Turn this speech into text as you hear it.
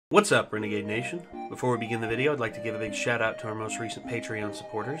What's up, Renegade Nation? Before we begin the video, I'd like to give a big shout out to our most recent Patreon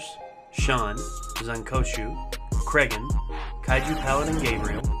supporters: Sean, Zankoshu, Kregan, Kaiju Paladin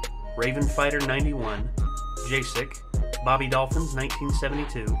Gabriel, Raven Fighter 91, Jasik, Bobby Dolphins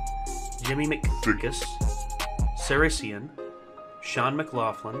 1972, Jimmy McFucus, Sarisian, Sean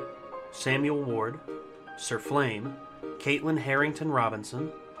McLaughlin, Samuel Ward, Sir Flame, Caitlin Harrington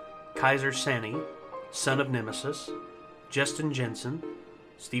Robinson, Kaiser Sani, Son of Nemesis, Justin Jensen,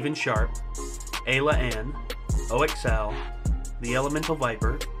 Stephen Sharp, Ayla Ann, OXL, The Elemental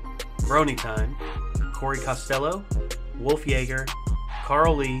Viper, Brony Time, Corey Costello, Wolf Yeager,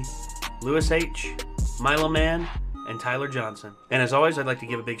 Carl Lee, Lewis H., Milo Man, and Tyler Johnson. And as always, I'd like to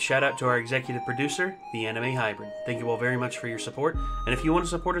give a big shout out to our executive producer, The Anime Hybrid. Thank you all very much for your support, and if you want to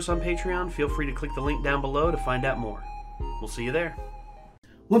support us on Patreon, feel free to click the link down below to find out more. We'll see you there.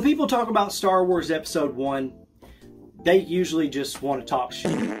 When people talk about Star Wars Episode 1, they usually just want to talk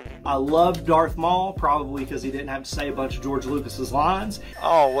shit. I love Darth Maul, probably because he didn't have to say a bunch of George Lucas's lines.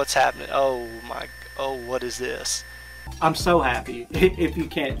 Oh, what's happening? Oh what is this? I'm so happy, if you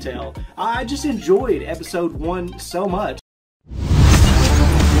can't tell. I just enjoyed Episode 1 so much.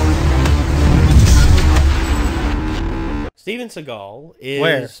 Steven Seagal is...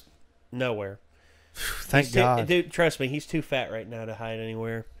 Where? Nowhere. Thank God. Dude, trust me, he's too fat right now to hide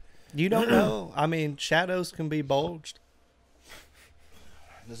anywhere. You don't know. I mean, shadows can be bulged.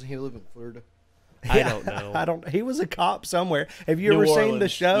 Doesn't he live in Florida? I don't know. I don't. He was a cop somewhere. Have you New ever seen the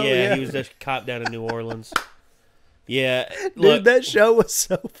Orleans. show? Yeah, he was just a cop down in New Orleans. Yeah, Dude, look, that show was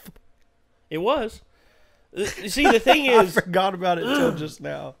so. it was. See, the thing I is, forgot about it till just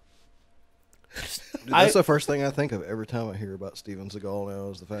now. Dude, that's the first thing I think of every time I hear about Steven Seagal now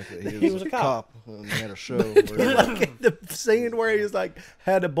is the fact that he was a cop and he had a show. Where Like the scene where he was like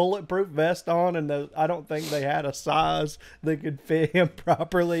had a bulletproof vest on, and I don't think they had a size that could fit him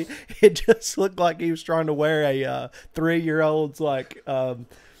properly. It just looked like he was trying to wear a 3-year-old's like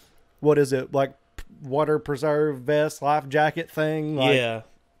what is it, like water preserve vest, life jacket thing. Like, yeah.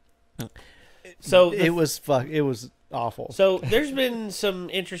 So it was awful. So there's been some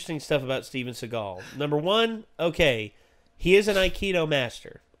interesting stuff about Steven Seagal. Number one, okay, he is an Aikido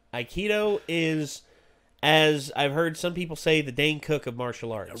master. Aikido is, as I've heard some people say, the Dane Cook of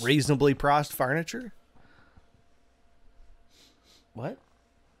martial arts. Reasonably priced furniture. What?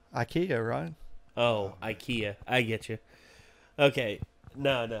 IKEA, right? Oh, IKEA. I get you. Okay.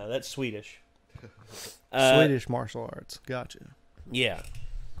 No, that's Swedish. Swedish martial arts. Gotcha. Yeah.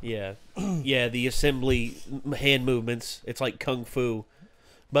 Yeah. Yeah, the assembly hand movements. It's like kung fu.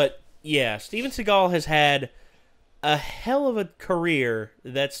 But, yeah, Steven Seagal has had a hell of a career.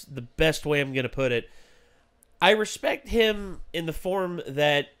 That's the best way I'm going to put it. I respect him in the form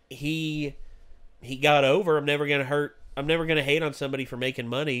that he got over. I'm never going to hate on somebody for making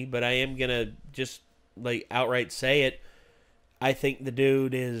money, but I am going to just like outright say it. I think the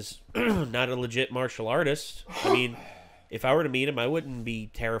dude is not a legit martial artist. I mean, if I were to meet him, I wouldn't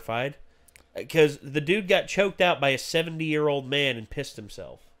be terrified. Because the dude got choked out by a 70-year-old man and pissed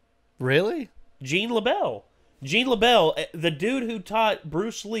himself. Really? Gene LaBelle. Gene LaBelle, the dude who taught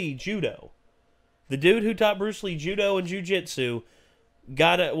Bruce Lee judo. The dude who taught Bruce Lee judo and jiu-jitsu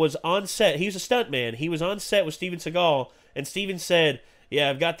was on set. He was a stuntman. He was on set with Steven Seagal, and Steven said,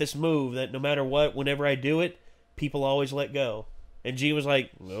 yeah, I've got this move that no matter what, whenever I do it, people always let go. And Gene was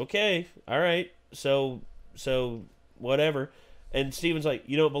like, okay, all right, so whatever. And Steven's like,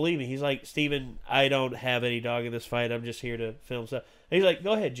 you don't believe me? He's like, Steven, I don't have any dog in this fight. I'm just here to film stuff. And he's like,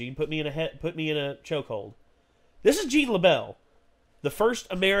 go ahead, Gene, put me in a chokehold. This is Gene LaBelle, the first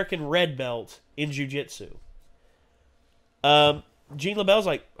American red belt in jiu-jitsu. Gene LaBelle's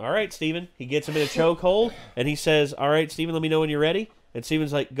like, all right, Steven. He gets him in a chokehold, and he says, all right, Steven, let me know when you're ready. And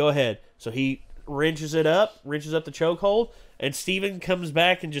Steven's like, go ahead. So he wrenches up the chokehold, and Steven comes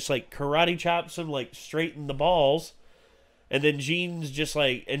back and just like karate chops him like straight in the balls. And then Gene just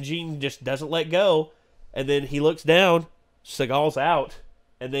doesn't let go. And then he looks down, Seagal's out,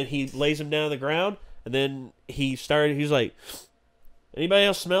 and then he lays him down on the ground, and then he's like, anybody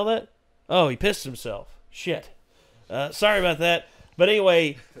else smell that? Oh, he pissed himself. Shit. Sorry about that. But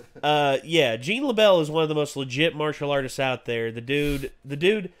anyway, yeah, Gene LaBelle is one of the most legit martial artists out there. The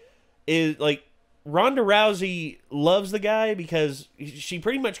dude is like, Ronda Rousey loves the guy because she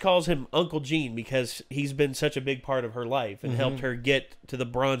pretty much calls him Uncle Gene because he's been such a big part of her life and helped her get to the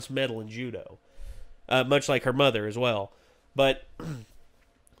bronze medal in judo, much like her mother as well. But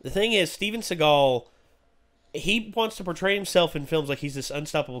the thing is, Steven Seagal, he wants to portray himself in films like he's this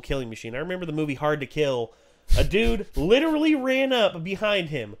unstoppable killing machine. I remember the movie Hard to Kill. A dude literally ran up behind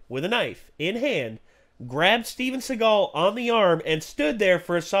him with a knife in hand, grabbed Steven Seagal on the arm and stood there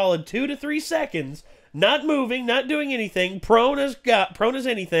for a solid 2 to 3 seconds, not moving, not doing anything, prone as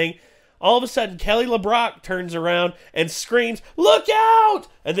anything. All of a sudden, Kelly LeBrock turns around and screams, "Look out!"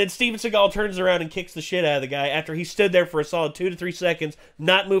 And then Steven Seagal turns around and kicks the shit out of the guy after he stood there for a solid 2 to 3 seconds,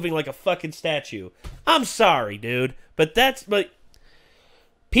 not moving like a fucking statue. I'm sorry, dude, but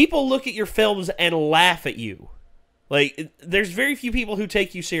people look at your films and laugh at you. Like, there's very few people who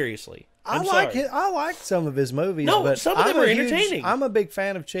take you seriously. I like some of his movies. No, but some of them are entertaining. I'm a big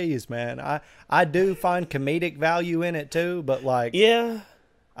fan of Cheese, man. I do find comedic value in it too, but like, yeah,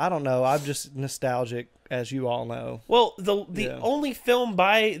 I don't know. I'm just nostalgic, as you all know. Well, the only film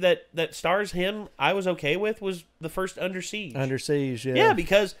that stars him I was okay with was the first Under Siege. Under Siege, yeah. Yeah,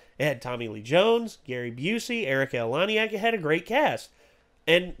 because it had Tommy Lee Jones, Gary Busey, Eric Elaniak. It had a great cast.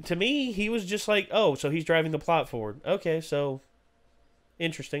 And to me, he was just like, oh, so he's driving the plot forward. Okay, so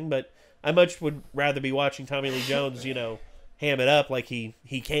interesting, but I much would rather be watching Tommy Lee Jones, ham it up like he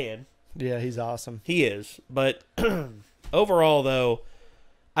can. Yeah, he's awesome. He is. But overall, though,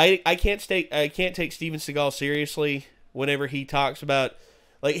 I can't take Steven Seagal seriously whenever he talks about,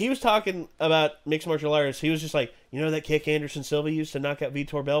 like, he was talking about mixed martial arts. He was just like, that kick Anderson Silva used to knock out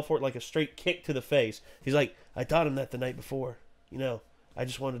Vitor Belfort, like a straight kick to the face. He's like, I taught him that the night before. I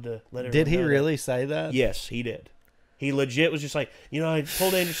just wanted to let everyone Did he know really that. Say that? Yes, he did. He legit was just like, I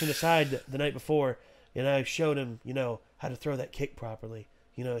pulled Anderson aside the night before, and I showed him, how to throw that kick properly.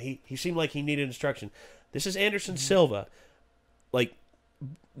 He seemed like he needed instruction. This is Anderson Silva, like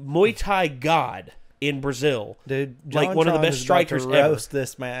Muay Thai god in Brazil. Dude, like one of the best strikers ever. Roast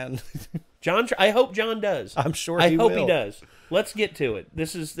this man. I hope John does. I'm sure I hope he does. Let's get to it.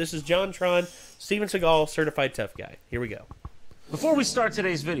 This is John Tron, Steven Seagal, certified tough guy. Here we go. Before we start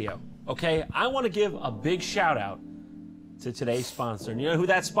today's video, okay, I want to give a big shout out to today's sponsor. And you know who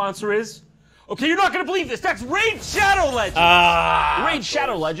that sponsor is? Okay, you're not going to believe this. That's Raid Shadow Legends. Raid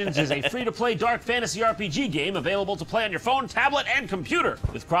Shadow Legends is a free-to-play dark fantasy RPG game available to play on your phone, tablet, and computer.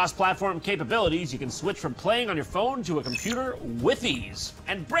 With cross-platform capabilities, you can switch from playing on your phone to a computer with ease.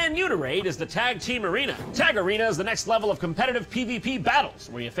 And brand new to Raid is the Tag Team Arena. Tag Arena is the next level of competitive PvP battles,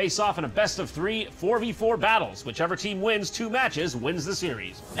 where you face off in a best-of-3 4v4 battles. Whichever team wins 2 matches wins the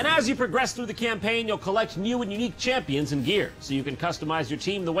series. And as you progress through the campaign, you'll collect new and unique champions and gear, so you can customize your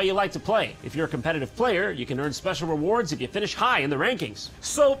team the way you like to play. If you're a competitive player, you can earn special rewards if you finish high in the rankings.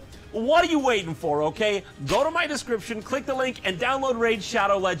 So, what are you waiting for, okay? Go to my description, click the link, and download Raid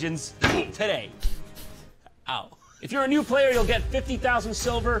Shadow Legends today. Ow. If you're a new player, you'll get 50,000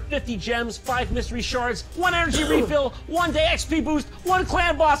 silver, 50 gems, 5 mystery shards, 1 energy refill, 1 day XP boost, 1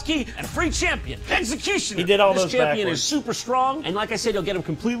 clan boss key, and a free champion. Executioner! He did all this those champion backwards. is super strong, and like I said, you'll get him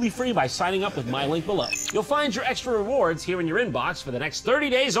completely free by signing up with my link below. You'll find your extra rewards here in your inbox for the next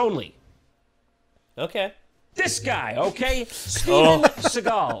 30 days only. Okay. This guy, okay? Steven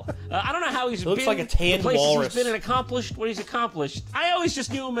Seagal. I don't know how he's Looks been. like a tan the places walrus. he's been and accomplished what he's accomplished. I always just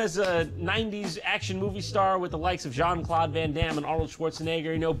knew him as a 90s action movie star with the likes of Jean-Claude Van Damme and Arnold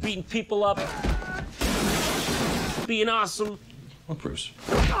Schwarzenegger, beating people up, being awesome. What proofs?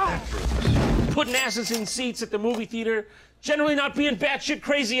 Putting asses in seats at the movie theater, generally not being batshit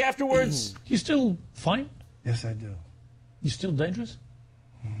crazy afterwards. You still fine? Yes, I do. You still dangerous?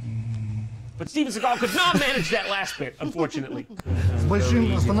 But Steven Seagal could not manage that last bit, unfortunately. С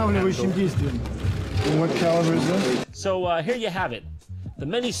большим останавливающим действием. And what caliber is this? So here you have it. The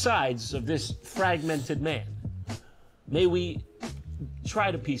many sides of this fragmented man. May we try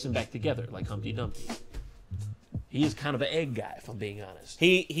to piece him back together like Humpty Dumpty. He is kind of an egg guy, if I'm being honest.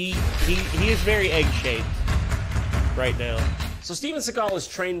 He is very egg-shaped right now. So Steven Seagal is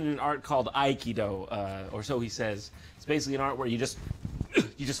trained in an art called Aikido, or so he says. It's basically an art where you just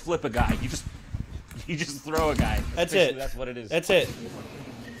flip a guy. You just throw a guy. That's it. That's what it is. That's it.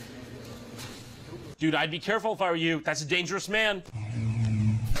 Dude, I'd be careful if I were you. That's a dangerous man.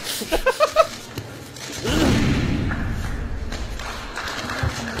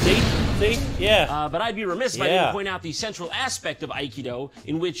 See? Yeah. But I'd be remiss if I didn't point out the central aspect of Aikido,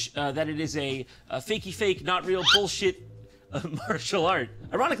 in which that it is a fakey fake, not real bullshit martial art.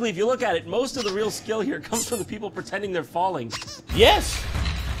 Ironically, if you look at it, most of the real skill here comes from the people pretending they're falling. Yes.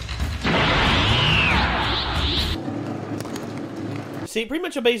 See, it pretty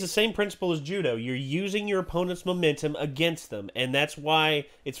much obeys the same principle as judo. You're using your opponent's momentum against them, and that's why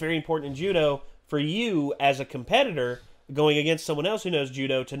it's very important in judo for you as a competitor going against someone else who knows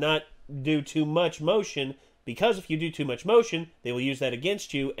judo to not do too much motion, because if you do too much motion, they will use that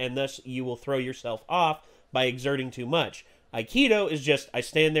against you, and thus you will throw yourself off by exerting too much. Aikido is just, I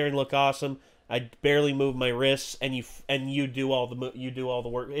stand there and look awesome. I barely move my wrists, and you do all the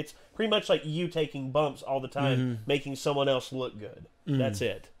work. It's pretty much like you taking bumps all the time, making someone else look good. That's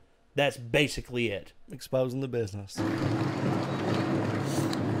it. That's basically it. Exposing the business.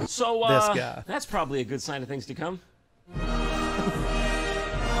 So, this guy. That's probably a good sign of things to come.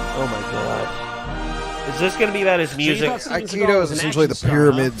 Oh my god. Is this going to be about his music? Aikido is essentially the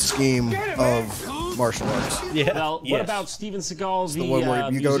pyramid scheme of martial arts. Yeah. Well, what about Steven Seagal's the one where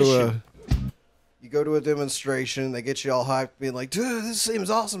you go to a demonstration, they get you all hyped, being like, dude, this seems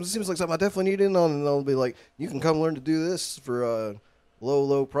awesome. This seems like something I definitely need in on. And they'll be like, you can come learn to do this for a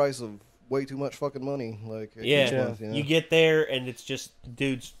low price of way too much fucking money. Like, you get there, and it's just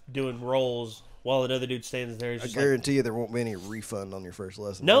dudes doing rolls while another dude stands there. I guarantee you there won't be any refund on your first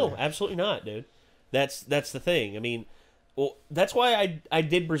lesson. No, absolutely not, dude. That's the thing. I mean, well, that's why I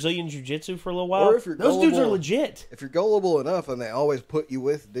did Brazilian Jiu-Jitsu for a little while. Or if you're Those dudes are legit. If you're gullible enough, and they always put you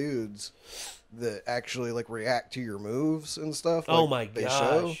with dudes that actually like react to your moves and stuff. Like, oh my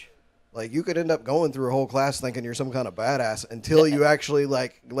gosh. Like, you could end up going through a whole class thinking you're some kind of badass until you actually,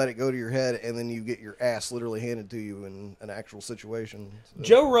 like, let it go to your head, and then you get your ass literally handed to you in an actual situation. So.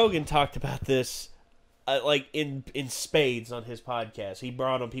 Joe Rogan talked about this, like, in spades on his podcast. He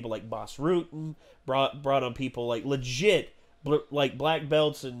brought on people like Boss Rutan, brought on people, like, legit, like, black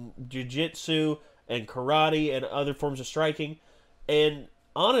belts in jiu-jitsu and karate and other forms of striking. And,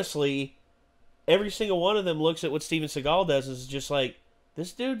 honestly, every single one of them looks at what Steven Seagal does and is just like,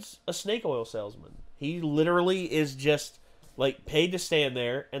 this dude's a snake oil salesman. He literally is just like paid to stand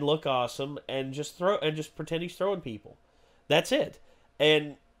there and look awesome and just pretend he's throwing people. That's it.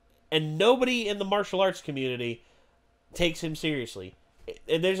 And nobody in the martial arts community takes him seriously.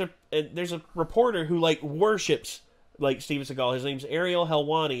 And there's a reporter who like worships like Steven Seagal. His name's Adeel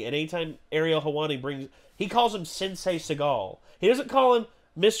Javed, and anytime Adeel Javed he calls him Sensei Seagal. He doesn't call him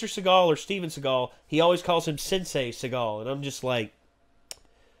Mr. Seagal or Steven Seagal. He always calls him Sensei Seagal, and I'm just like,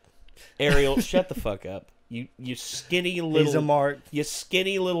 Ariel, shut the fuck up. You skinny little... He's a mark. You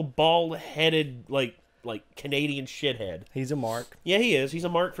skinny little bald-headed, like Canadian shithead. He's a mark. Yeah, he is. He's a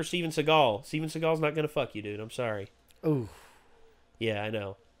mark for Steven Seagal. Steven Seagal's not going to fuck you, dude. I'm sorry. Ooh. Yeah, I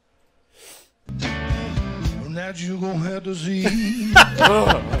know. Well, now you gonna have to see.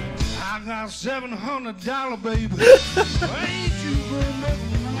 I got $700, baby. Ain't you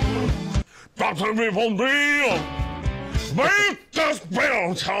gonna Dr. Von Deal! Make this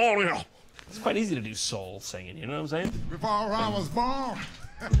bill, Tony! It's quite easy to do soul singing, you know what I'm saying? Before I was born,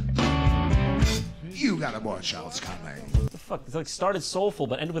 you got a boy child's coming. What the fuck? It's like started soulful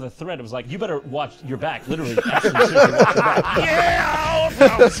but ended with a threat. It was like, you better watch your back. Literally, actually, watch your back. Yeah!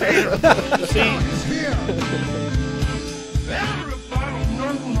 I'm saying. See?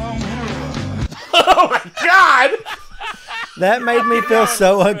 Oh my god! That made me feel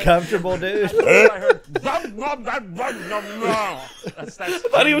so uncomfortable, dude. I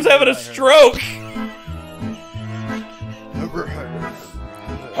thought he was having a stroke.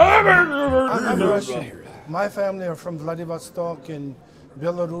 I'm Russian. My family are from Vladivostok and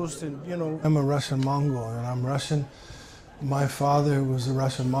Belarus, and you know, I'm a Russian Mongol, and I'm Russian. My father was a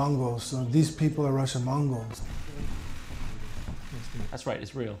Russian Mongol, so these people are Russian Mongols. That's right,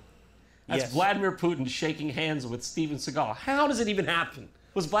 it's real. That's Yes. Vladimir Putin shaking hands with Steven Seagal. How does it even happen?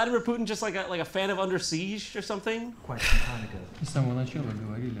 Was Vladimir Putin just like a fan of Under Siege or something? Quite some time ago. С самого начала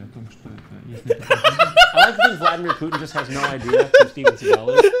говорили о том, что это... I like to think Vladimir Putin just has no idea who Steven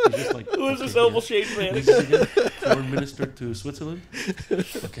Seagal is. He's just like, Who is this oval-shaped man? Foreign minister to Switzerland?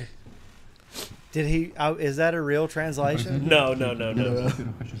 Okay. Did he? Is that a real translation? No.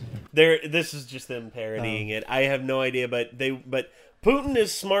 This is just them parodying it. I have no idea, but Putin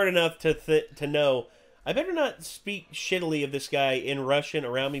is smart enough to know I better not speak shittily of this guy in Russian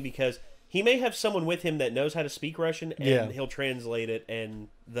around me because he may have someone with him that knows how to speak Russian and he'll translate it and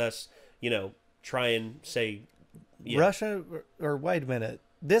thus, try and say Russia or wait a minute.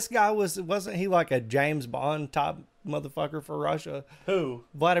 This guy wasn't he like a James Bond type motherfucker for Russia? Who?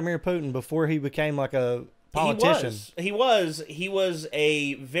 Vladimir Putin before he became like a politician. He was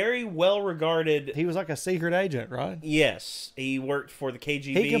a very well regarded. He was like a secret agent, right? Yes, he worked for the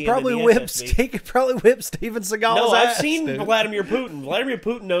KGB. He could probably whip Steven Seagal's No, I've ass, seen dude. Vladimir Putin. Vladimir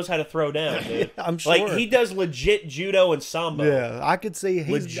Putin knows how to throw down, dude. I'm sure. Like he does legit judo and sambo. Yeah, I could see.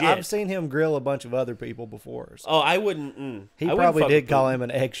 Legit. I've seen him grill a bunch of other people before. So. Oh, I wouldn't. He I probably wouldn't did fuck call with him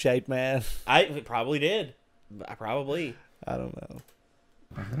an egg-shaped man. I probably did. I don't know.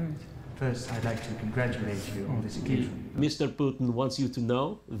 First, I'd like to congratulate you on this occasion. Mr. Putin wants you to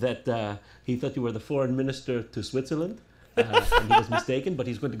know that he thought you were the foreign minister to Switzerland, and he was mistaken, but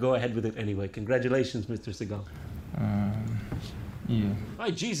he's going to go ahead with it anyway. Congratulations, Mr. Seagal. Yeah. Oh,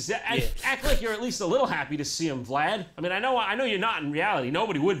 Jesus. Act like you're at least a little happy to see him, Vlad. I mean, I know you're not in reality.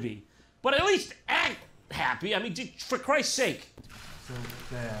 Nobody would be. But at least act happy. I mean, for Christ's sake. So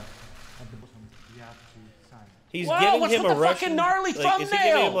there, at the bottom, you have to sign. He's Whoa, giving what's him with a the Russian fucking gnarly like, thumbnail? Is he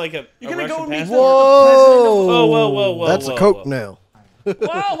giving him like a You're gonna Russian go and meet passport? Whoa! That's whoa, a Coke whoa. now.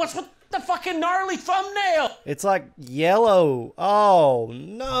 Whoa, what's with the fucking gnarly thumbnail? It's like yellow. Oh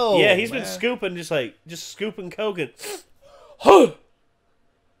no! Yeah, he's been scooping, just scooping coke and. Huh!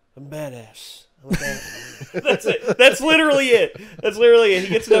 I'm badass. That's it. That's literally it. That's literally it. He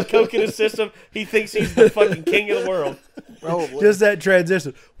gets enough coke in his system. He thinks he's the fucking king of the world. Probably. Just that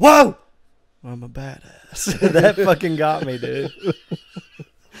transition. Whoa! I'm a badass. That fucking got me, dude.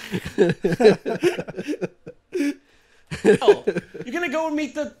 Oh, you're gonna go and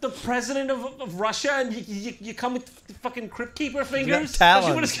meet the president of Russia, and you come with fucking Crypt Keeper fingers?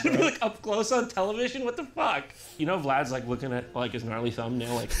 talons, When it's gonna be like up close on television? What the fuck? You know, Vlad's like looking at like his gnarly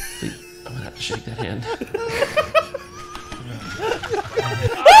thumbnail, like, I'm gonna have to shake that hand.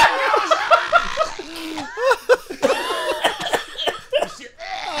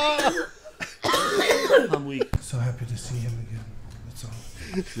 I'm weak. So happy to see him again. That's all.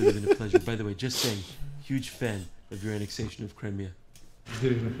 It's really been a pleasure. By the way, just saying, huge fan of your annexation of Crimea.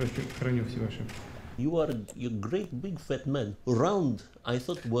 You are a great big fat man. Round, I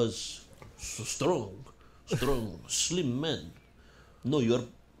thought was so strong, slim man. No, you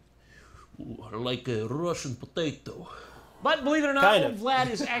are like a Russian potato. But believe it or not, Kind of. Vlad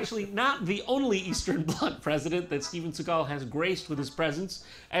is actually not the only Eastern Bloc president that Steven Seagal has graced with his presence,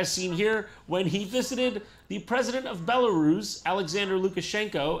 as seen here when he visited the president of Belarus, Alexander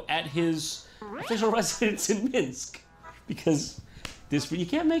Lukashenko, at his official residence in Minsk. Because you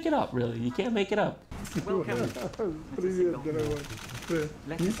can't make it up, really. You can't make it up. Welcome.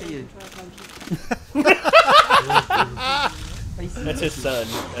 Let me see you. That's his son,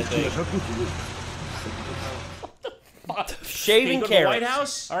 I think. Okay, Shaving you go to the White carrots.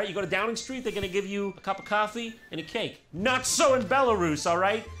 House, all right, you go to Downing Street, they're going to give you a cup of coffee and a cake. Not so in Belarus, all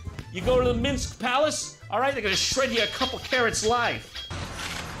right? You go to the Minsk Palace, all right, they're going to shred you a couple carrots live.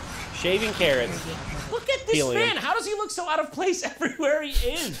 Shaving carrots. Look at this Helium. man. How does he look so out of place everywhere he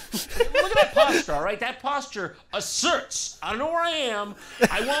is? Look at that posture, all right? That posture asserts, I don't know where I am,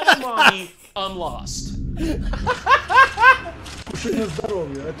 I want my money, I'm lost.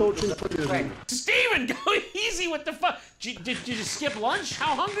 Steven, go easy with the fuck. Did you skip lunch?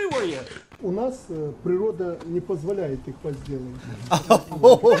 How hungry were you? У нас природа не позволяет их сделать.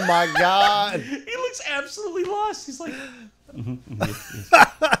 Oh my god! He looks absolutely lost. He's like,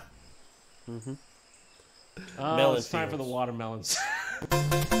 Melon it's time for the fields. watermelons.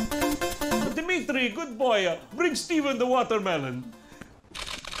 Dimitri, good boy, bring Steven the watermelon.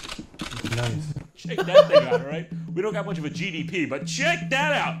 Nice. Check that thing out, all right? We don't got much of a GDP, but check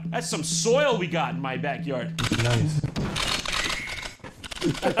that out. That's some soil we got in my backyard. Nice.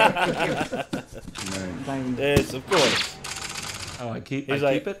 Yes, of course. Oh, I keep He's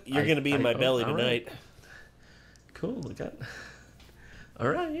like, you're going to be in my belly all tonight. right. Cool, look at. All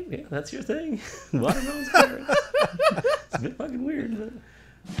right, yeah, that's your thing. Watermelons, carrots. It's a bit fucking weird, but.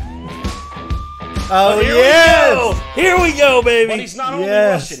 Oh Here yes! we go! Here we go, baby! But he's not only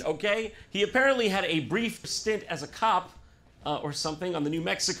Yes. Russian, okay? He apparently had a brief stint as a cop or something on the New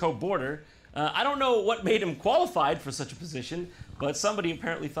Mexico border. I don't know what made him qualified for such a position, but somebody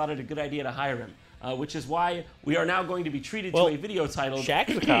apparently thought it a good idea to hire him. Which is why we are now going to be treated to a video titled,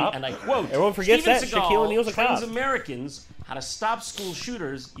 Shaq's a cop. and I quote, Everyone forgets Steven that. Seagal Shaquille O'Neal's a trains cop. Americans how to stop school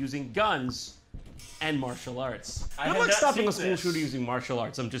shooters using guns and martial arts. I Good have luck not stopping seen a school this. shooter using martial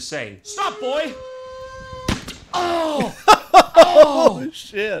arts, I'm just saying. Stop, boy! Oh! Oh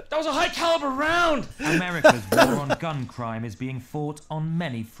shit! That was a high caliber round! America's war on gun crime is being fought on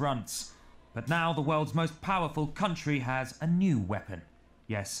many fronts. But now the world's most powerful country has a new weapon.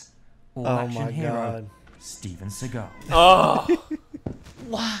 Yes, all-action my hero, God. Steven Seagal. Oh,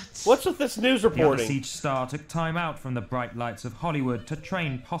 What? what's with this news The Under reporting? Siege star took time out from the bright lights of Hollywood to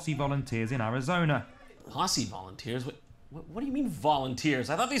train posse volunteers in Arizona. Posse volunteers? What do you mean volunteers?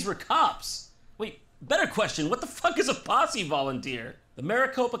 I thought these were cops. Wait, better question. What the fuck is a posse volunteer? The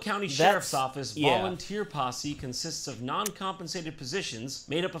Maricopa County Sheriff's Office yeah. volunteer posse consists of non-compensated positions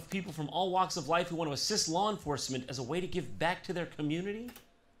made up of people from all walks of life who want to assist law enforcement as a way to give back to their community.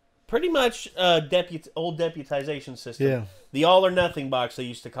 Pretty much old deputization system. Yeah. The all or nothing box, they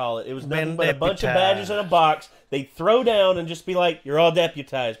used to call it. It was nothing but a bunch of deputized. badges in a box. They'd throw down and just be like, you're all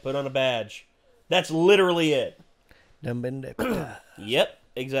deputized. Put on a badge. That's literally it. Done been deputized. Yep,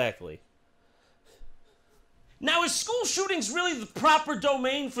 exactly. Now, is school shootings really the proper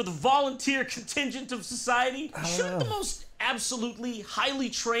domain for the volunteer contingent of society? Shouldn't the most absolutely highly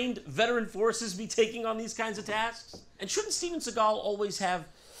trained veteran forces be taking on these kinds of tasks? And shouldn't Steven Seagal always have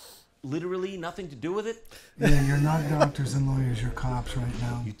literally nothing to do with it? Yeah, you're not doctors and lawyers, you're cops right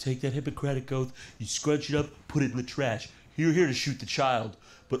now. You take that Hippocratic oath, you scrunch it up, put it in the trash. You're here to shoot the child,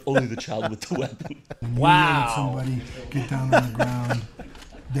 but only the child with the weapon. When you let somebody get down on the ground,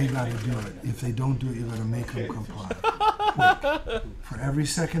 they gotta do it. If they don't do it, you gotta make them comply. Quick. For every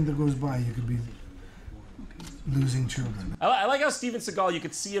second that goes by, you could be losing children. I like how Steven Seagal, you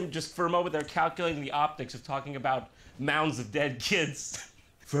could see him just for a moment there calculating the optics of talking about mounds of dead kids.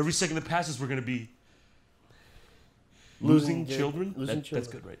 For every second that passes, we're gonna be losing children. That's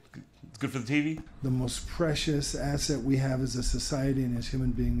good, right? It's good for the TV. The most precious asset we have as a society and as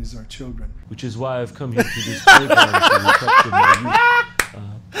human beings is our children. Which is why I've come here to this playground to protect my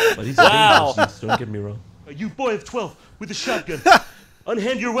youth. But he's a dangerous, don't get me wrong. You boy of 12 with a shotgun,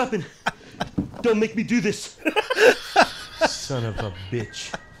 unhand your weapon. Don't make me do this. Son of a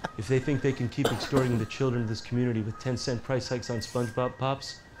bitch. If they think they can keep extorting the children of this community with 10-cent price hikes on SpongeBob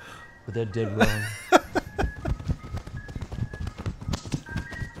Pops, but they're dead wrong.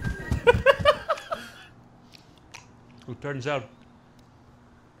 It turns out,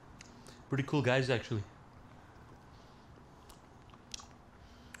 pretty cool guys, actually.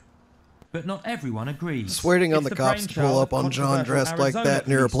 But not everyone agrees. Just waiting on the cops to pull up on John dressed like that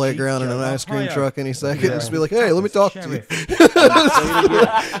near a playground in an ice cream truck any second. Just be like, hey, let me talk to you.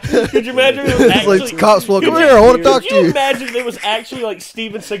 Could you imagine if it was actually... like, cops will come here, I want to talk to you. Could you imagine if it was actually like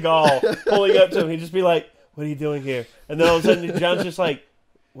Steven Seagal pulling up to him? He'd just be like, what are you doing here? And then all of a sudden John's just like,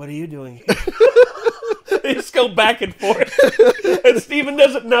 what are you doing here? They just go back and forth. And Steven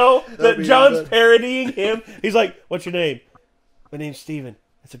doesn't know that John's parodying him. He's like, what's your name? My name's Steven.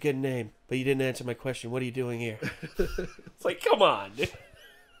 That's a good name. But you didn't answer my question. What are you doing here? It's like, come on,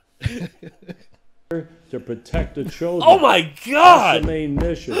 dude. To protect the children. Oh my God! That's the main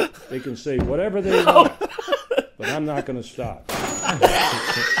mission. They can say whatever they want, but I'm not going to stop.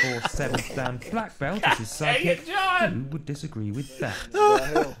 6'4" 7th black belt is his sidekick. Who would disagree with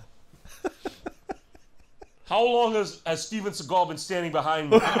that? How long has Steven Seagal been standing behind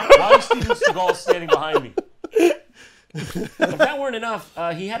me? Why is Steven Seagal standing behind me? If that weren't enough,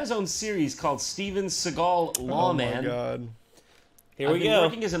 he had his own series called Steven Seagal Lawman. Oh my God. Here we I've been go.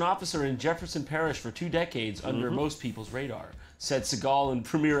 working as an officer in Jefferson Parish for 2 decades under most people's radar, said Seagal in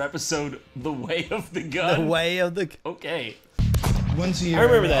premiere episode The Way of the Gun. The Way of the... Okay. Once a year, I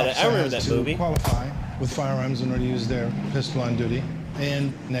remember that. officer I remember has that to movie. Qualify with firearms in order to use their pistol on duty.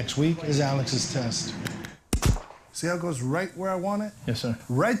 And next week is Alex's test. See how it goes right where I want it? Yes, sir.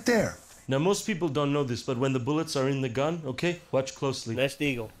 Right there. Now, most people don't know this, but when the bullets are in the gun, okay, watch closely. That's the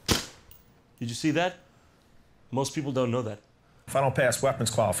eagle. Did you see that? Most people don't know that. If I don't pass weapons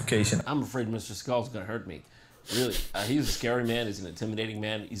qualification, I'm afraid Mr. Skull's gonna hurt me. Really, he's a scary man. He's an intimidating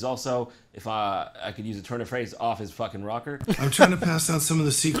man. He's also, if I could use a turn of phrase, off his fucking rocker. I'm trying to pass down some of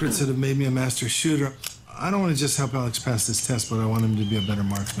the secrets that have made me a master shooter. I don't want to just help Alex pass this test, but I want him to be a better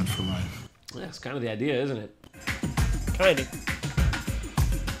marksman for life. Yeah, that's kind of the idea, isn't it? Kind of.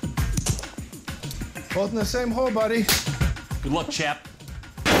 Both in the same hole, buddy. Good luck, chap.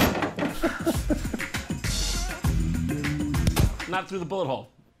 Not through the bullet hole.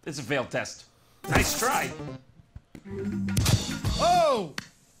 It's a failed test. Nice try. Oh!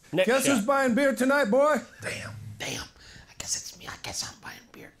 Next Guess shot. who's buying beer tonight, boy? Damn. I guess it's me. I guess I'm buying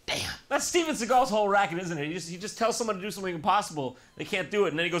beer. Damn. That's Steven Seagal's whole racket, isn't it? He just tells someone to do something impossible. They can't do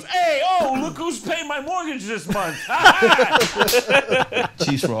it, and then he goes, "Hey, oh, look who's paying my mortgage this month."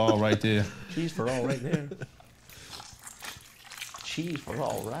 cheese for all right there. Cheese for all right there. Cheese for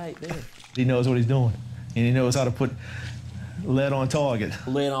all right there. He knows what he's doing, and he knows how to put lead on target.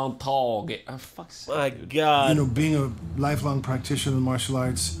 Lead on target. Oh, fuck's sake, My dude. God. You know, being a lifelong practitioner of martial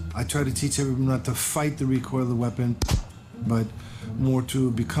arts, I try to teach everyone not to fight the recoil of the weapon, but more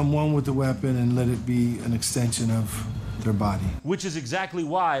to become one with the weapon and let it be an extension of their body. Which is exactly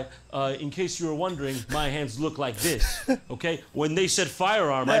why, in case you were wondering, my hands look like this. Okay? When they said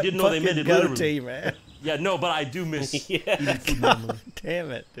firearm, I didn't know they meant it literally. goatee, man. Yeah, no, but I do miss eating Yeah. food normally.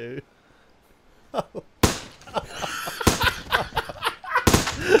 Damn it, dude.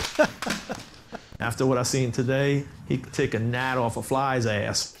 After what I seen today, he could take a gnat off a fly's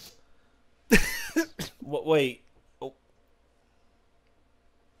ass. Wait. Oh,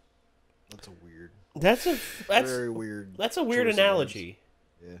 That's a weird. that's Very weird. That's a weird choice of analogy.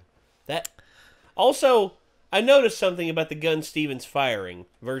 words. Yeah. That. Also, I noticed something about the gun Steven's firing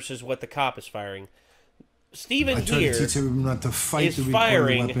versus what the cop is firing. Steven I try here to teach everyone not to fight is the recoil of the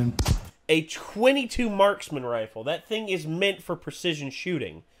firing weapon. a 22 marksman rifle. That thing is meant for precision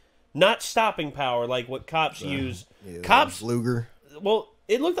shooting, not stopping power like what cops use. Yeah, Cops Luger. Well,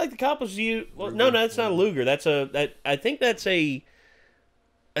 it looked like the cop was used. Well, no, that's not a Luger. I think that's a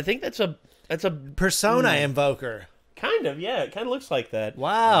Persona invoker. Kind of, yeah. It kind of looks like that.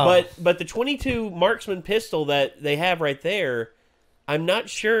 Wow. But the 22 marksman pistol that they have right there, I'm not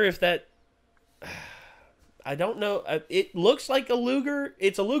sure if that. I don't know. It looks like a Luger.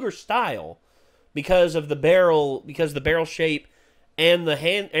 It's a Luger style because of the barrel shape and the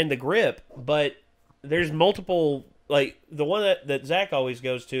hand and the grip. But there's multiple, like the one that Zach always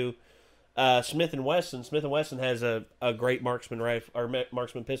goes to, Smith & Wesson. Smith & Wesson has a great marksman rifle or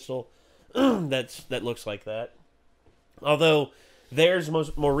marksman pistol that looks like that. Although theirs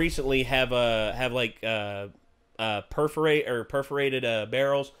more recently have perforated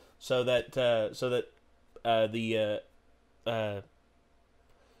barrels so that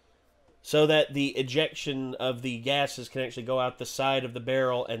the ejection of the gases can actually go out the side of the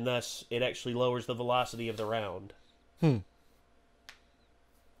barrel, and thus it actually lowers the velocity of the round.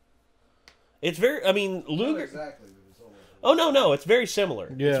 It's very, I mean, Luger. Not exactly. Oh no, it's very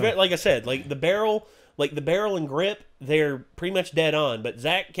similar. Yeah. It's like I said, like the barrel and grip, they're pretty much dead on. But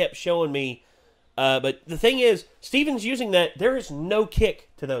Zach kept showing me. But the thing is, Steven's using that. There is no kick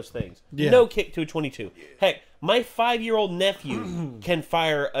to those things. Yeah. No kick to a 22. Heck, my 5-year-old nephew can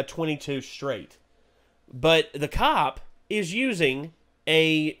fire a 22 straight. But the cop is using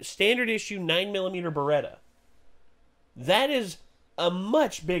a standard issue 9mm Beretta. That is a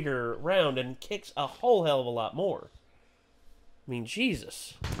much bigger round and kicks a whole hell of a lot more. I mean,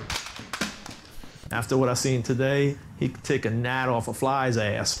 Jesus. After what I seen today, he could take a gnat off a fly's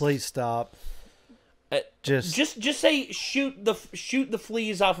ass. Please stop. Just say shoot the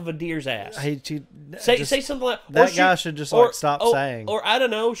fleas off of a deer's ass. Say something like that. Guy should just stop saying. Or I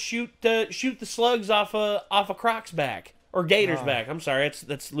don't know, shoot the slugs off a croc's back or gator's back. I'm sorry,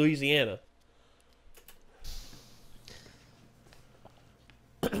 that's Louisiana.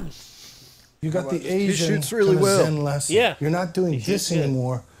 You got the Asian. He shoots really well. Zen lesson. Yeah. You're not doing this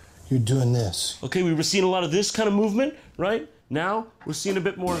anymore. You're doing this. Okay, we were seeing a lot of this kind of movement, right? Now we're seeing a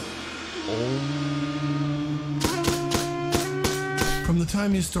bit more. From the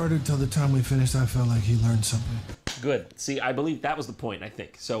time you started till the time we finished, I felt like he learned something. Good. See, I believe that was the point, I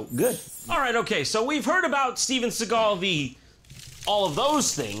think. So, good. All right, okay, so we've heard about Steven Seagal, all of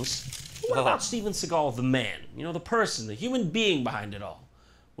those things. What about Steven Seagal, the man? You know, the person, the human being behind it all.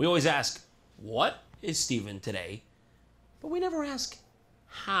 We always ask, what is Steven today? But we never ask,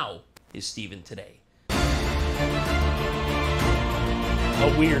 how is Steven today? A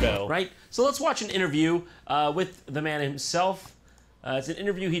weirdo. Right? So let's watch an interview with the man himself. It's an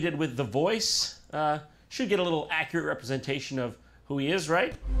interview he did with The Voice. Should get a little accurate representation of who he is,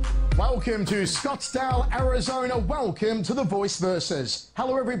 right? Welcome to Scottsdale, Arizona. Welcome to The Voice Versus.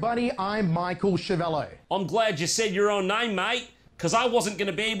 Hello, everybody. I'm Michael Chiavello. I'm glad you said your own name, mate, because I wasn't going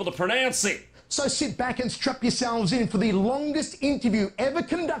to be able to pronounce it. So sit back and strap yourselves in for the longest interview ever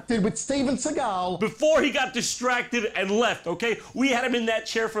conducted with Steven Seagal. Before he got distracted and left, okay? We had him in that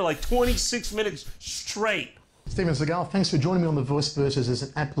chair for like 26 minutes straight. Steven Seagal, thanks for joining me on The Voice Versus. It's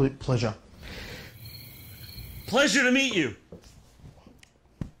an absolute pleasure. Pleasure to meet you.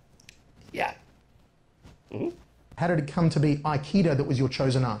 Yeah. Mm-hmm. How did it come to be Aikido that was your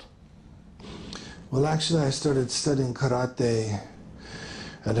chosen art? Well, actually, I started studying karate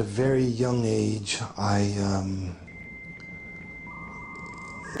at a very young age. Don't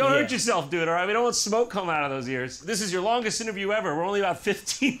hurt yourself, dude, all right? We don't want smoke coming out of those ears. This is your longest interview ever. We're only about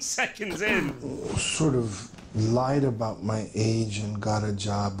 15 seconds in. Sort of lied about my age and got a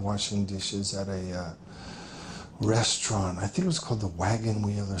job washing dishes at a restaurant. I think it was called the Wagon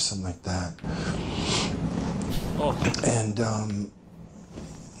Wheel or something like that. Oh. And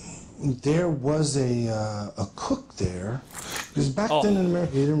there was a cook there, because back then in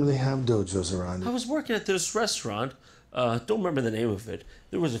America you didn't really have dojos around. I was working at this restaurant. Don't remember the name of it.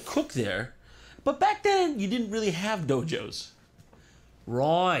 There was a cook there, but back then you didn't really have dojos.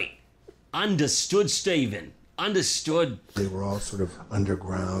 Right. Understood, Steven. Understood. They were all sort of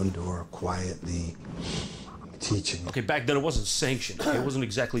underground or quietly teaching. Okay, back then it wasn't sanctioned. It wasn't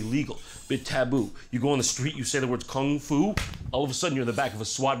exactly legal. Bit taboo. You go on the street, you say the words kung fu, all of a sudden you're in the back of a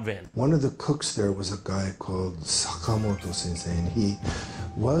SWAT van. One of the cooks there was a guy called Sakamoto Sensei, and he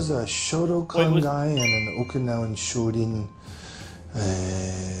was a Shotokan guy and an Okinawan Shorin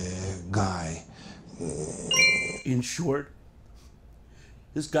guy. In short,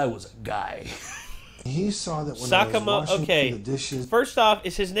 this guy was a guy. He saw that when I was washing the dishes. First off,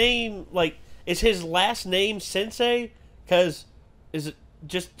 is his name is his last name Sensei? Because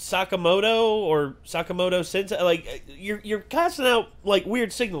just Sakamoto or Sakamoto Sensei? Like, you're casting out, like,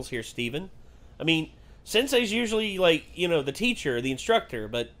 weird signals here, Steven. I mean, Sensei's usually, like, you know, the teacher, the instructor,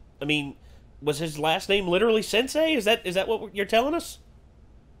 but, I mean, was his last name literally Sensei? Is that what you're telling us?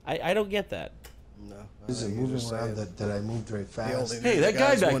 I don't get that. No. Is it moving around that I moved very fast? Hey, that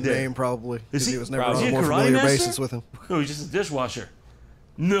guy back one there. Name probably. Is he was never is on he a more karate familiar master? basis with him. No, he's just a dishwasher.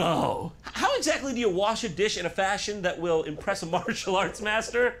 No. How exactly do you wash a dish in a fashion that will impress a martial arts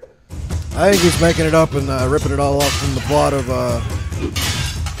master? I think he's making it up and ripping it all off from the plot of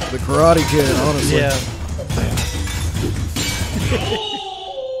The Karate Kid, honestly. Yeah.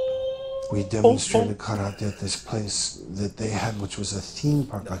 We demonstrated karate at this place that they had, which was a theme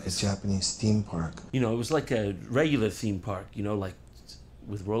park, like a Japanese theme park. You know, it was like a regular theme park, you know, like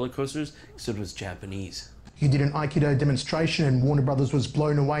with roller coasters, except it was Japanese. You did an Aikido demonstration and Warner Brothers was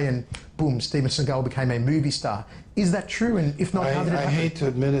blown away and boom, Steven Seagal became a movie star. Is that true? And if not, how did it happen? I hate to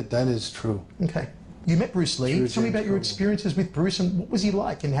admit it, that is true. Okay. You met Bruce Lee. True, Tell me about your experiences with Bruce and what was he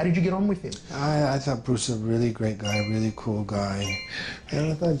like and how did you get on with him? I thought Bruce was a really great guy, really cool guy.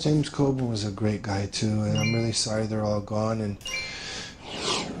 And I thought James Coburn was a great guy too, and I'm really sorry they're all gone. And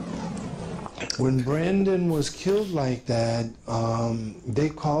when Brandon was killed like that, they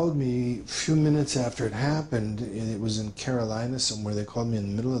called me a few minutes after it happened. And it was in Carolina somewhere. They called me in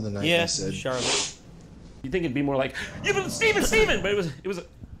the middle of the night and said, Charlotte. You think it'd be more like, you know, Steven, but it was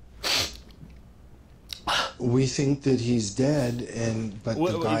we think that he's dead, but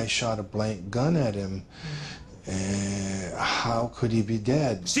the guy shot a blank gun at him. How could he be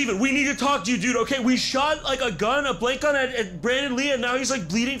dead? Steven, we need to talk to you, dude. Okay, we shot like a blank gun at Brandon Lee, and now he's like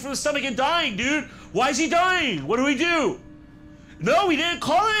bleeding from the stomach and dying, dude. Why is he dying? What do we do? No, we didn't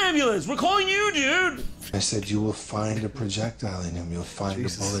call an ambulance. We're calling you, dude. I said, you will find a projectile in him. You'll find a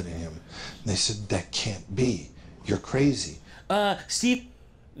bullet in him. And they said, that can't be. You're crazy. Steve.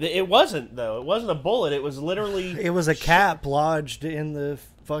 It wasn't, though. It wasn't a bullet. It was literally... It was a cap lodged in the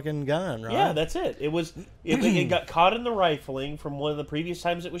fucking gun, right? Yeah, that's it. It was. It got caught in the rifling from one of the previous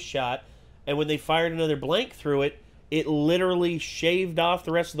times it was shot, and when they fired another blank through it, it literally shaved off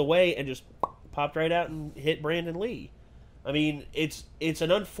the rest of the way and just popped right out and hit Brandon Lee. I mean, it's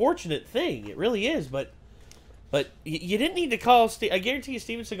an unfortunate thing. It really is, but you didn't need to call... I guarantee you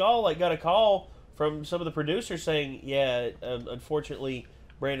Steven Seagal got a call from some of the producers saying, yeah, unfortunately...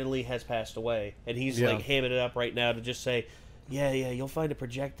 Brandon Lee has passed away, and he's like hamming it up right now to just say, yeah, you'll find a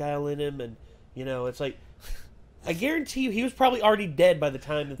projectile in him, and you know, it's like, I guarantee you, he was probably already dead by the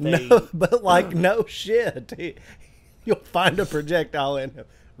time that they. No, but like, no shit, you'll find a projectile in him.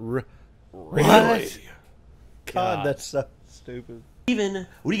 Really? What? God, that's so stupid. Steven,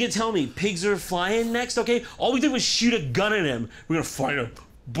 what are you gonna tell me? Pigs are flying next? Okay, all we did was shoot a gun at him. We're gonna find a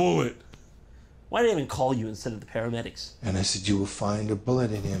bullet. Why did they even call you instead of the paramedics? And I said, you will find a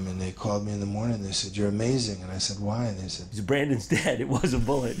bullet in him. And they called me in the morning. They said, you're amazing. And I said, why? And they said, because Brandon's dead. It was a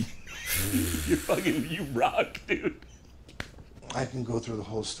bullet. You rock, dude. I can go through the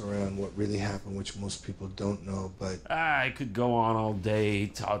whole story on what really happened, which most people don't know, but... I could go on all day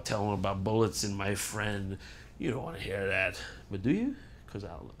telling about bullets and my friend. You don't want to hear that. But do you? Because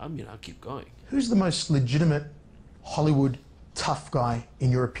I'll keep going. Who's the most legitimate Hollywood tough guy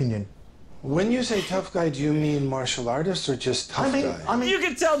in your opinion? When you say tough guy, do you mean martial artist or just tough guy? I mean, you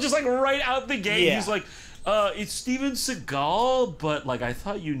can tell just like right out the gate. Yeah. He's like, it's Steven Seagal, but like I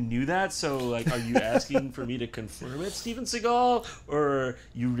thought you knew that. So like, are you asking for me to confirm it's Steven Seagal, or are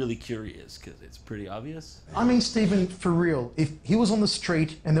you really curious because it's pretty obvious? I mean, Steven, for real, if he was on the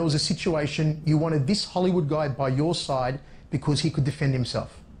street and there was a situation, you wanted this Hollywood guy by your side because he could defend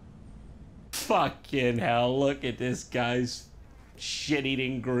himself. Fucking hell! Look at this guy's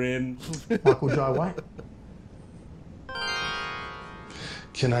shit-eating grin. Michael Jai White.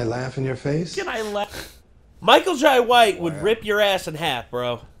 Can I laugh in your face? Can I laugh? Michael Jai White would rip your ass in half,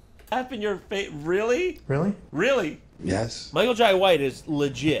 bro. Laugh in your face? Really? Really? Really? Yes. Michael Jai White is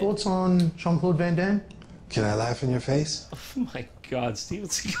legit. Thoughts on Jean-Claude Van Damme? Can I laugh in your face? Oh my God, Steven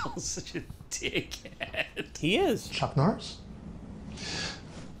Seagal is such a dickhead. He is. Chuck Norris?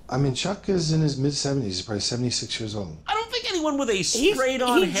 I mean, Chuck is in his mid-70s. He's probably 76 years old. I don't think anyone with a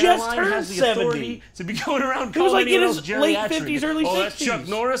straight-on he just hairline turned has the 70. authority to be going around He was calling like in his late geriatric. 50s, early 60s. Oh, that's Chuck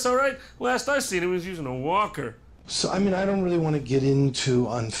Norris, all right? Last I seen him, he was using a walker. So, I mean, I don't really want to get into,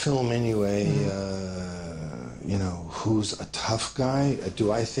 on film anyway, you know, who's a tough guy.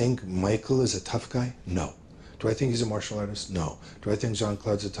 Do I think Michael is a tough guy? No. Do I think he's a martial artist? No. Do I think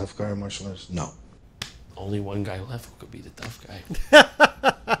Jean-Claude's a tough guy or martial artist? No. Only one guy left who could be the tough guy.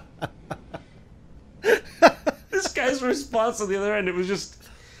 This guy's response on the other end, it was just...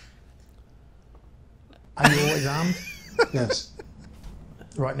 Are you always armed? Yes.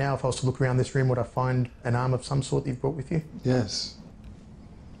 Right now, if I was to look around this room, would I find an arm of some sort that you've brought with you? Yes.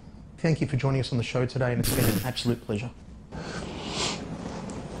 Thank you for joining us on the show today, and it's been an absolute pleasure.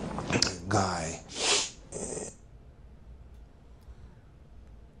 Guy.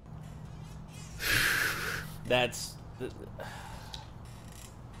 That's...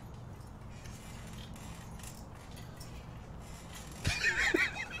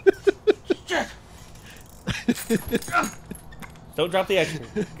 Don't drop the extra.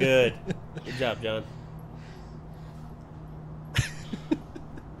 Good. Good job, John.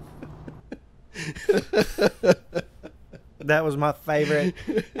 That was my favorite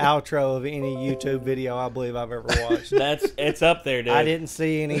outro of any YouTube video I believe I've ever watched. It's up there, dude. I didn't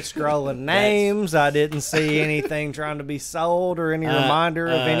see any scrolling names. I didn't see anything trying to be sold or any reminder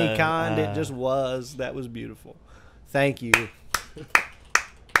of any kind. It just was. That was beautiful. Thank you.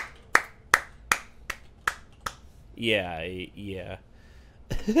 Yeah.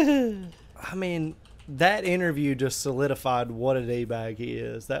 I mean, that interview just solidified what a D-bag he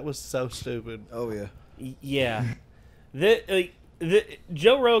is. That was so stupid. Oh, yeah. Yeah.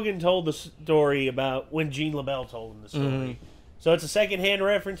 Joe Rogan told the story about when Gene LaBelle told him the story. Mm-hmm. So it's a secondhand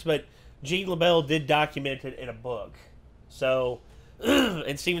reference, but Gene LaBelle did document it in a book. So,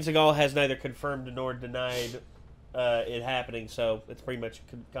 and Steven Seagal has neither confirmed nor denied it happening, so it's pretty much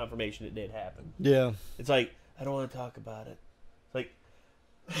confirmation it did happen. Yeah. It's like, I don't want to talk about it. It's like,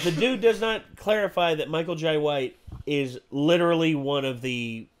 the dude does not clarify that Michael Jai White is literally one of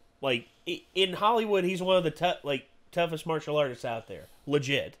the, like, in Hollywood, he's one of the toughest martial artists out there.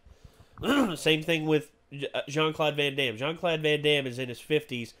 Legit. Same thing with Jean-Claude Van Damme. Jean-Claude Van Damme is in his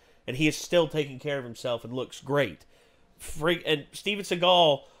 50s, and he is still taking care of himself and looks great. And Steven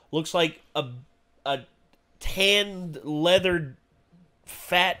Seagal looks like a tanned, leathered,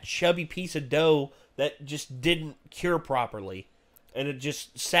 fat, chubby piece of dough that just didn't cure properly. And it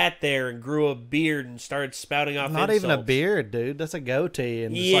just sat there and grew a beard and started spouting off Not insults. even a beard, dude. That's a goatee,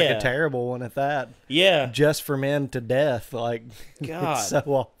 and it's like a terrible one at that. Yeah. Just for men to death. Like, God. It's so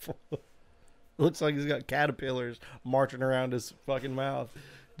awful. Looks like he's got caterpillars marching around his fucking mouth.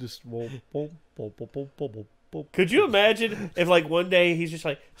 Just... Could you imagine if, like, one day he's just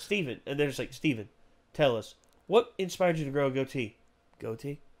like, Steven, and they're just like, Steven, tell us, what inspired you to grow a goatee?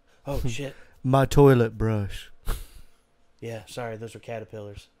 Goatee? Oh, shit. My toilet brush. Yeah, sorry, those are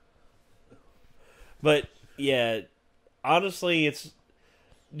caterpillars. But, yeah, honestly, it's...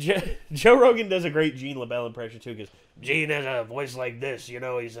 Joe Rogan does a great Gene LaBelle impression, too, because Gene has a voice like this, you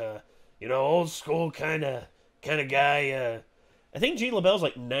know, he's a, old school kind of guy. I think Gene LaBelle's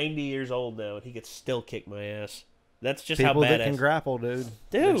like 90 years old now, and he could still kick my ass. That's just People how badass. that can grapple, dude.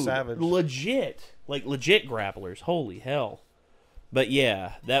 They're savage. Legit. Like, legit grapplers. Holy hell. But,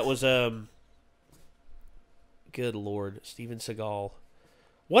 yeah, that was, good Lord, Steven Seagal.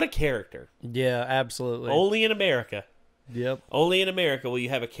 What a character. Yeah, absolutely. Only in America. Yep. Only in America will you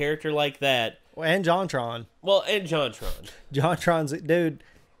have a character like that. Well, and JonTron. Well, and JonTron. JonTron's, dude,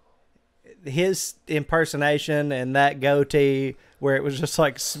 his impersonation and that goatee where it was just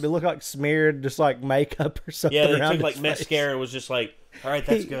like, it looked like smeared, just like makeup or something. Yeah, they around took like his mascara and was just like, all right,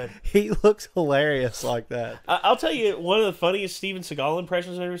 that's good. He looks hilarious like that. I'll tell you, one of the funniest Steven Seagal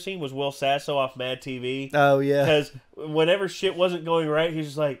impressions I've ever seen was Will Sasso off Mad TV. Oh, yeah. Because whenever shit wasn't going right, he's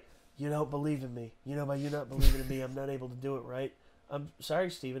just like, you don't believe in me. By you not believing in me, I'm not able to do it right. I'm sorry,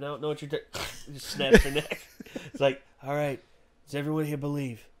 Steven, I don't know what you're doing. Just snaps your neck. It's like, all right, does everyone here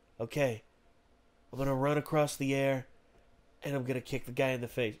believe? Okay, I'm going to run across the air, and I'm going to kick the guy in the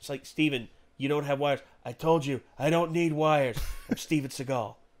face. It's like, Steven, you don't have wires. I told you, I don't need wires. I'm Steven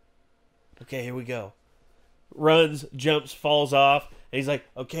Seagal. Okay, here we go. Runs, jumps, falls off, and he's like,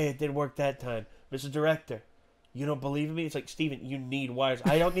 okay, it didn't work that time. Mr. Director, you don't believe in me? It's like, Steven, you need wires.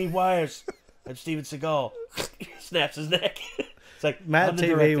 I don't need wires. I'm Steven Seagal. Snaps his neck. It's like, Mad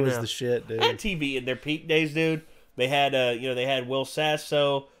TV was the shit, dude. Mad TV in their peak days, dude. They had, they had Will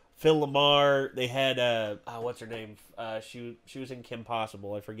Sasso, Phil Lamar. They had, what's her name? She was in Kim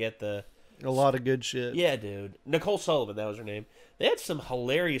Possible. I forget a lot of good shit. Yeah, dude. Nicole Sullivan, that was her name. They had some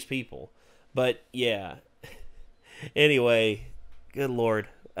hilarious people. But, yeah. Anyway, good Lord.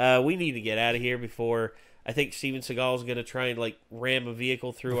 We need to get out of here before... I think Steven Seagal is going to try and, like, ram a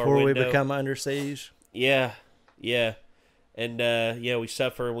vehicle through our window. Before we become under siege? Yeah. And, we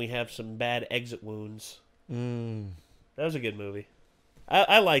suffer and we have some bad exit wounds. That was a good movie.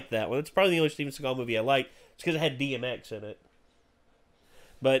 I liked that one. It's probably the only Steven Seagal movie I liked. It's because it had DMX in it.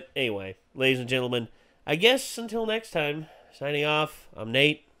 But anyway, ladies and gentlemen, I guess until next time, signing off, I'm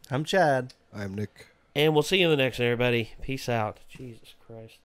Nate. I'm Chad. I'm Nick. And we'll see you in the next one, everybody. Peace out. Jesus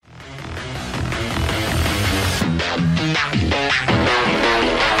Christ.